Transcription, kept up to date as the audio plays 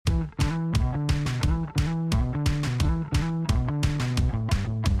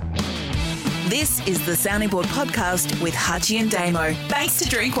This is the Sounding Board podcast with Hutchie and Damo. Thanks to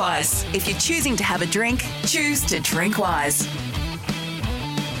Drinkwise. If you're choosing to have a drink, choose to drink wise.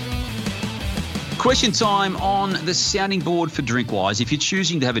 Question time on the sounding board for Drinkwise. If you're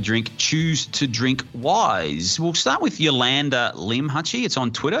choosing to have a drink, choose to drink wise. We'll start with Yolanda Lim, Hutchie. It's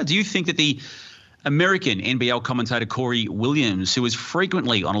on Twitter. Do you think that the American NBL commentator Corey Williams, who is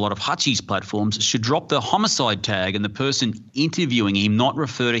frequently on a lot of Hutchie's platforms, should drop the homicide tag and the person interviewing him not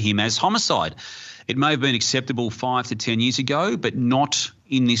refer to him as homicide? It may have been acceptable 5 to 10 years ago, but not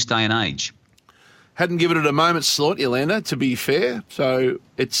in this day and age. Hadn't given it a moment's thought, Yolanda, to be fair. So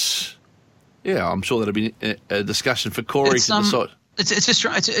it's... Yeah, I'm sure that'll be a discussion for Corey to decide. It's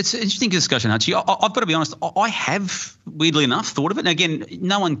an interesting discussion, Hutchie. I've got to be honest. I have, weirdly enough, thought of it. And again,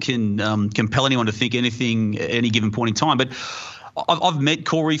 no one can compel anyone to think anything at any given point in time. But I've met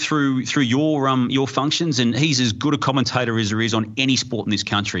Corey through your functions, and he's as good a commentator as there is on any sport in this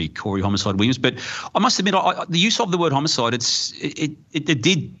country, Corey Homicide Williams. But I must admit, the use of the word homicide, it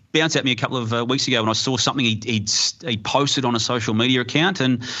did bounce at me a couple of weeks ago when I saw something he posted on a social media account.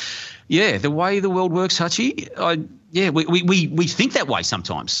 And yeah, the way the world works, Hutchie, we think that way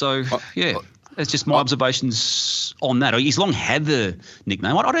sometimes. So, yeah, that's just my observations on that. He's long had the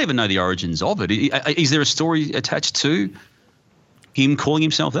nickname. I don't even know the origins of it. Is there a story attached to him calling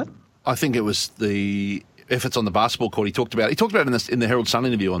himself that? I think it was the efforts on the basketball court. He talked about it in the Herald Sun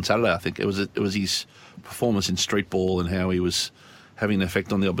interview on Saturday. I think it was his performance in street ball and how he was having an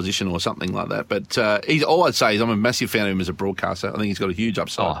effect on the opposition or something like that. But all I'd say is I'm a massive fan of him as a broadcaster. I think he's got a huge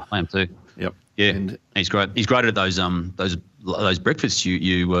upside. Oh, I am too. Yep. Yeah, and he's great. He's great at those breakfasts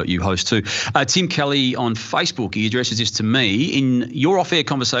you host too. Tim Kelly on Facebook, he addresses this to me. In your off-air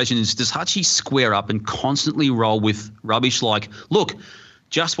conversations, does Hutchie square up and constantly roll with rubbish like, look,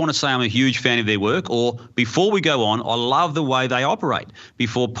 just want to say I'm a huge fan of their work, or before we go on, I love the way they operate,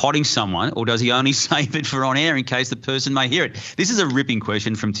 before potting someone, or does he only save it for on air in case the person may hear it? This is a ripping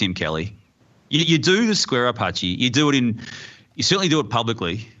question from Tim Kelly. You do the square up, Hutchie. You certainly do it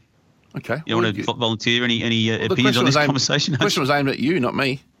publicly. Okay. You want to volunteer any opinions on this conversation? The question was aimed at you, not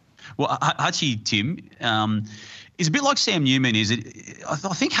me. Well, Hutchie, Tim, is a bit like Sam Newman. I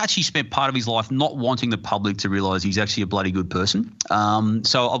think Hutchie spent part of his life not wanting the public to realise he's actually a bloody good person.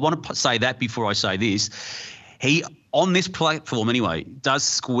 So I want to say that before I say this. He, on this platform anyway, does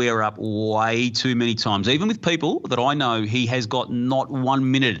square up way too many times. Even with people that I know he has got not 1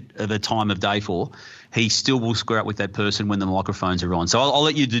 minute of a time of day for, he still will square up with that person when the microphones are on. So I'll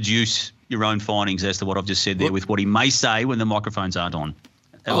let you deduce your own findings as to what I've just said there with what he may say when the microphones aren't on.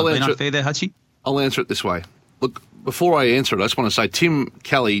 Have I been unfair there, Hutchie? I'll answer it this way. Look, before I answer it, I just want to say Tim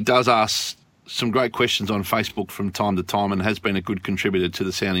Kelly does ask some great questions on Facebook from time to time and has been a good contributor to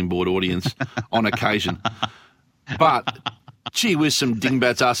the sounding board audience on occasion. But, gee whiz, some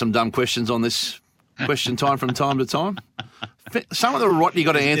dingbats ask some dumb questions on this question time from time to time. Some of the rot you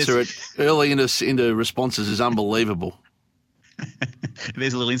got to answer it early into responses is unbelievable.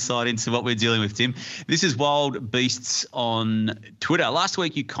 There's a little insight into what we're dealing with, Tim. This is Wild Beasts on Twitter. Last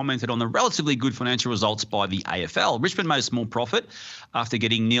week you commented on the relatively good financial results by the AFL. Richmond made a small profit after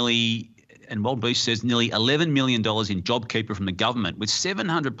getting and Wild Beast says nearly $11 million in JobKeeper from the government. With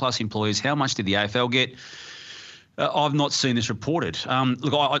 700 plus employees, how much did the AFL get? I've not seen this reported.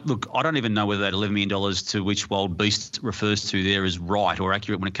 Look, I don't even know whether that $11 million to which Wild Beast refers to there is right or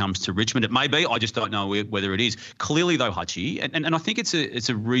accurate when it comes to Richmond. It may be. I just don't know whether it is. Clearly, though, Hutchie, and I think it's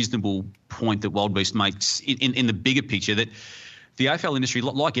a reasonable point that Wild Beast makes in the bigger picture that the AFL industry,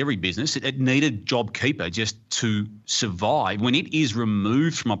 like every business, it needed JobKeeper just to survive. When it is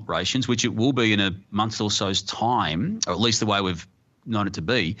removed from operations, which it will be in a month or so's time, or at least the way we've known it to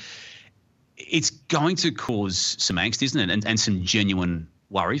be, it's going to cause some angst, isn't it, and some genuine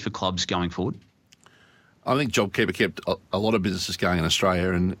worry for clubs going forward? I think JobKeeper kept a lot of businesses going in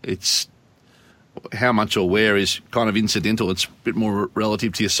Australia, and it's how much or where is kind of incidental. It's a bit more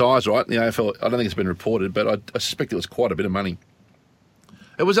relative to your size, right? The AFL, I don't think it's been reported, but I suspect it was quite a bit of money.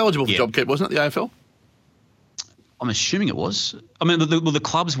 It was eligible for JobKeeper, wasn't it, the AFL? I'm assuming it was. I mean, the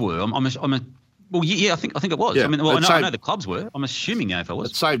clubs were. Well, yeah, I think it was. Yeah, I know the clubs were. I'm assuming the AFL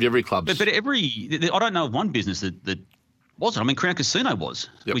was. It saved every club. But I don't know of one business that wasn't. I mean, Crown Casino was.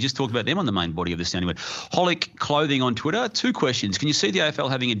 Yep. We just talked about them on the main body of the sounding board. Holic Clothing on Twitter, 2 questions. Can you see the AFL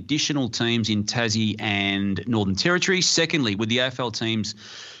having additional teams in Tassie and Northern Territory? Secondly, would the AFL teams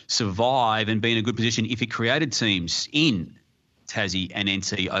survive and be in a good position if it created teams in Tassie and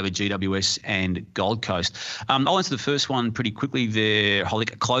NT over GWS and Gold Coast? I'll answer the first one pretty quickly there,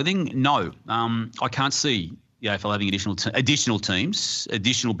 Holic Clothing. No, I can't see the AFL having additional teams,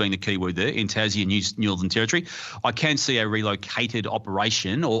 additional being the key word there, in Tassie and Northern Territory. I can see a relocated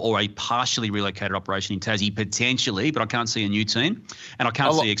operation or a partially relocated operation in Tassie potentially, but I can't see a new team, and I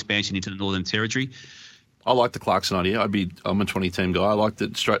can't see expansion into the Northern Territory. I like the Clarkson idea. I'm a 20-team guy. I liked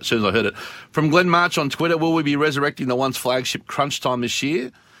it straight as soon as I heard it. From Glenn March on Twitter, will we be resurrecting the once flagship Crunch Time this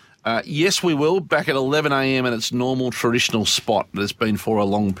year? Yes, we will, back at 11 a.m. in its normal traditional spot that it's been for a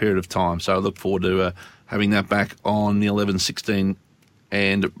long period of time. So I look forward to having that back on the 11:16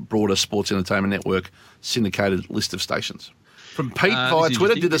 and broader Sports Entertainment Network syndicated list of stations. From Pete via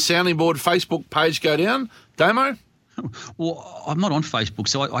Twitter, did the Sounding Board Facebook page go down? Damo? Well, I'm not on Facebook,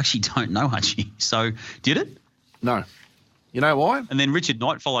 so I actually don't know, Hutchie. So did it? No. You know why? And then Richard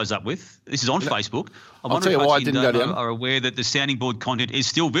Knight follows up with, this is on Facebook. I'll tell you why it didn't go down. Are aware that the Sounding Board content is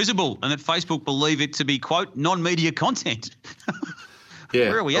still visible and that Facebook believe it to be, quote, non-media content. Yeah.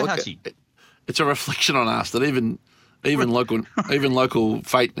 Where are we at, Hutchie? It's a reflection on us that even local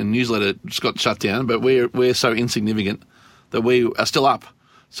Fate and newsletter just got shut down, but we're so insignificant that we are still up.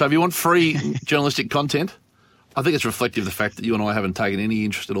 So if you want free journalistic content, I think it's reflective of the fact that you and I haven't taken any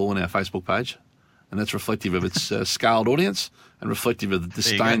interest at all in our Facebook page. And that's reflective of its scaled audience and reflective of the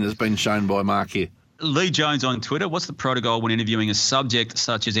disdain that's been shown by Mark here. Lee Jones on Twitter, what's the protocol when interviewing a subject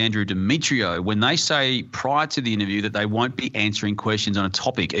such as Andrew Demetrio when they say prior to the interview that they won't be answering questions on a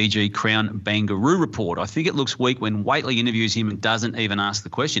topic, e.g. Crown Bangaroo report? I think it looks weak when Waitley interviews him and doesn't even ask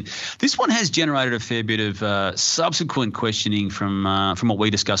the question. This one has generated a fair bit of subsequent questioning from what we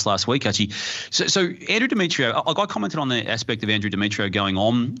discussed last week, actually. So Andrew Demetrio, I commented on the aspect of Andrew Demetrio going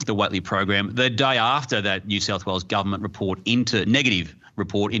on the Waitley program the day after that New South Wales government report negative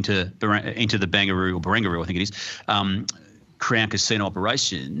report into the Bangaroo, or Barangaroo, I think it is, Crown Casino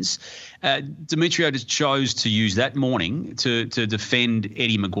operations. Demetrio just chose to use that morning to defend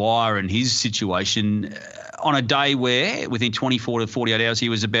Eddie Maguire and his situation on a day where, within 24 to 48 hours, he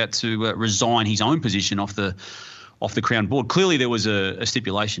was about to resign his own position off the Crown board. Clearly there was a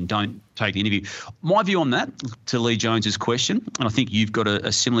stipulation, don't take the interview. My view on that, to Lee Jones's question, and I think you've got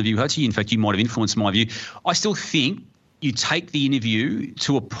a similar view, Hutchie. In fact, you might have influenced my view. I still think you take the interview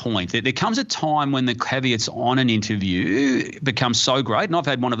to a point. There comes a time when the caveats on an interview become so great, and I've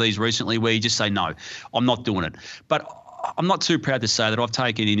had one of these recently where you just say, no, I'm not doing it. But I'm not too proud to say that I've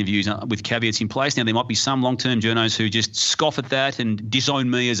taken interviews with caveats in place. Now, there might be some long-term journos who just scoff at that and disown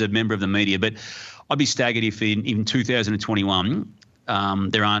me as a member of the media, but I'd be staggered if in 2021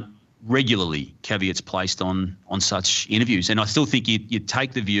 there aren't regularly caveats placed on such interviews. And I still think you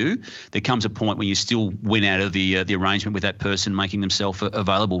take the view there comes a point when you still win out of the arrangement with that person making themselves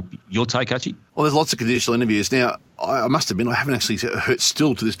available. Your take, Hutchie? Well, there's lots of conditional interviews. Now, I must admit, I haven't actually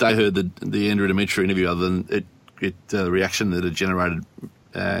still to this day heard the Andrew Demetrio interview other than the reaction that it generated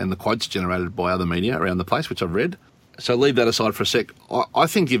and the quotes generated by other media around the place, which I've read. So leave that aside for a sec. I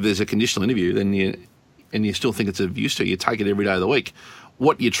think if there's a conditional interview, then you still think it's of use to you, take it every day of the week.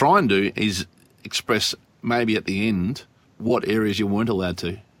 What you try and do is express maybe at the end what areas you weren't allowed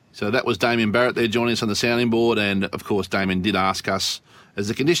to. So that was Damien Barrett there joining us on the sounding board, and of course Damien did ask us as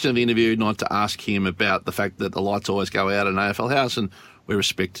a condition of the interview not to ask him about the fact that the lights always go out in AFL House, and we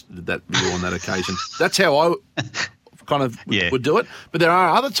respected that view on that occasion. That's how I kind of would do it. But there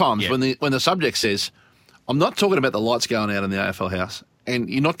are other times when the subject says, I'm not talking about the lights going out in the AFL House, and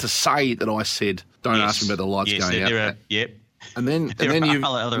you're not to say that I said, don't ask me about the lights going out. And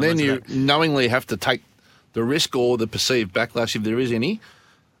then you knowingly have to take the risk or the perceived backlash, if there is any,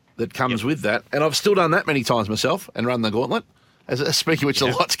 that comes with that. And I've still done that many times myself and run the gauntlet. Speaking of which, the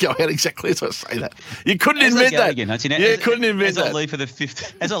lights go out exactly as I say that. You couldn't invent that. Couldn't invent that. As I leave for the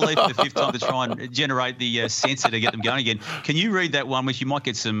fifth time to try and generate the sensor to get them going again. Can you read that one, which you might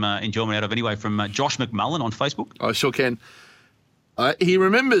get some enjoyment out of anyway, from Josh McMullen on Facebook? I sure can. He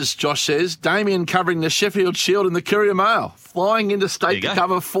remembers, Josh says, Damien covering the Sheffield Shield and the Courier Mail, flying into state to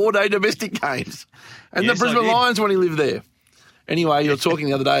cover 4-day domestic games, and the Brisbane Lions when he lived there. Anyway, you were talking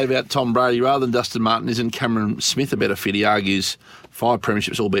the other day about Tom Brady. Rather than Dustin Martin, isn't Cameron Smith a better fit? He argues 5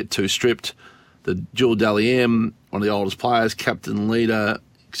 premierships, albeit 2 stripped. The dual Dally M, one of the oldest players, captain, leader,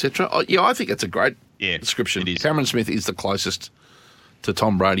 etc. I think that's a great description. Cameron Smith is the closest to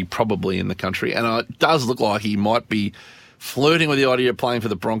Tom Brady probably in the country, and it does look like he might be flirting with the idea of playing for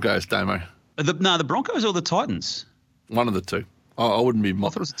the Broncos, Damo. The Broncos or the Titans? One of the two. I wouldn't be. I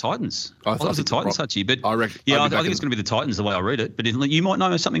thought it was the Titans. I thought it was the Titans, actually. But I reckon. Yeah, I think it's going to be the Titans the way I read it. But you might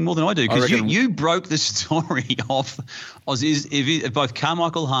know something more than I do, because you broke the story of both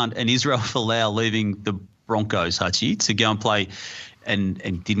Carmichael Hunt and Israel Folau leaving the Broncos, Hutchie, to go and play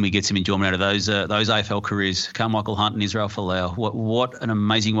And didn't we get some enjoyment out of those AFL careers? Carmichael Hunt and Israel Folau. What an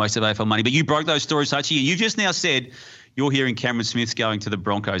amazing waste of AFL money. But you broke those stories, Hutchie. You just now said you're hearing Cameron Smith's going to the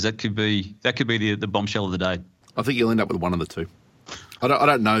Broncos. That could be the bombshell of the day. I think you'll end up with one of the two. I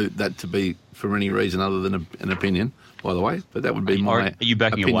don't know that to be for any reason other than an opinion, by the way, but that would be my Are you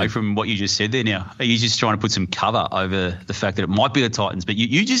backing opinion. away from what you just said there now? Are you just trying to put some cover over the fact that it might be the Titans? But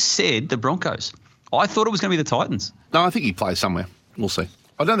you just said the Broncos. I thought it was going to be the Titans. No, I think he plays somewhere. We'll see.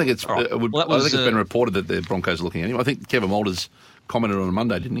 I don't think it's. Right. I think it's been reported that the Broncos are looking at him. I think Kevin Walters commented on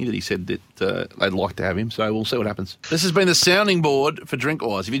Monday, didn't he? That he said that they'd like to have him. So we'll see what happens. This has been the sounding board for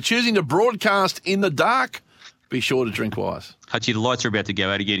Drinkwise. If you're choosing to broadcast in the dark, be sure to Drinkwise. Hutchie, the lights are about to go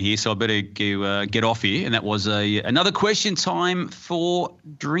out again here, so I better get off here. And that was another question time for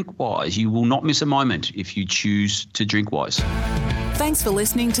Drinkwise. You will not miss a moment if you choose to Drinkwise. Thanks for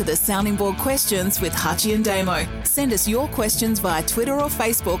listening to the Sounding Board Questions with Hutchie and Damo. Send us your questions via Twitter or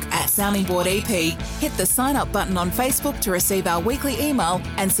Facebook at Sounding Board EP. Hit the sign up button on Facebook to receive our weekly email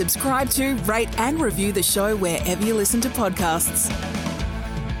and subscribe to, rate and review the show wherever you listen to podcasts.